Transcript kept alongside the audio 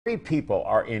Three people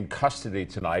are in custody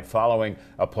tonight following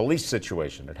a police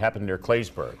situation that happened near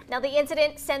Claysburg. Now, the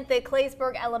incident sent the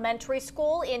Claysburg Elementary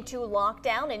School into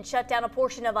lockdown and shut down a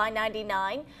portion of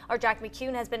I-99. Our Jack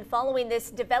McCune has been following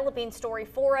this developing story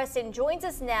for us and joins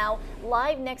us now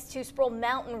live next to Sproul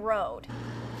Mountain Road.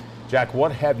 Jack,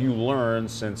 what have you learned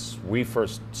since we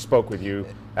first spoke with you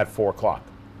at 4 o'clock?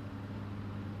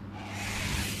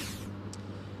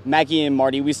 Maggie and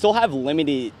Marty, we still have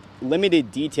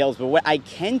limited details, but what I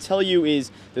can tell you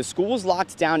is the school was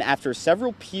locked down after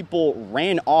several people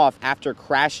ran off after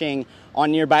crashing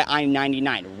on nearby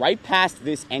I-99, right past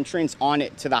this entrance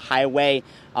to the highway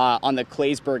on the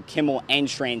Claysburg-Kimmel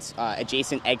entrance,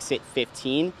 adjacent exit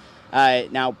 15.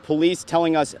 Now, police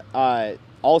telling us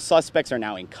all suspects are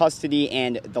now in custody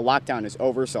and the lockdown is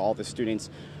over, so all the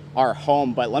students are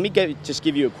home. But let me just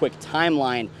give you a quick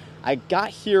timeline. I got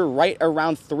here right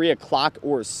around 3 o'clock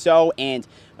or so, and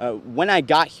when I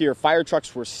got here, fire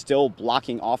trucks were still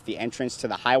blocking off the entrance to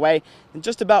the highway. And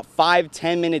just about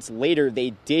 5-10 minutes later,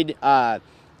 they did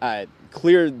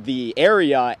clear the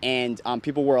area, and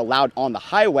people were allowed on the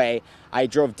highway. I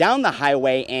drove down the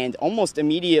highway, and almost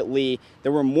immediately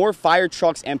there were more fire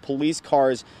trucks and police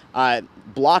cars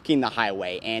blocking the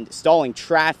highway and stalling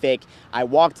traffic. I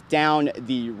walked down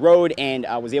the road and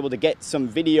was able to get some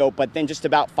video, but then just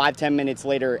about 5-10 minutes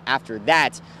later after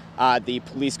that, the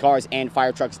police cars and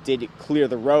fire trucks did clear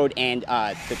the road, and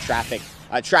the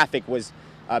traffic was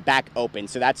back open.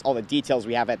 So that's all the details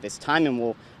we have at this time, and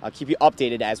we'll keep you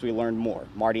updated as we learn more.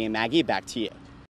 Marty and Maggie, back to you.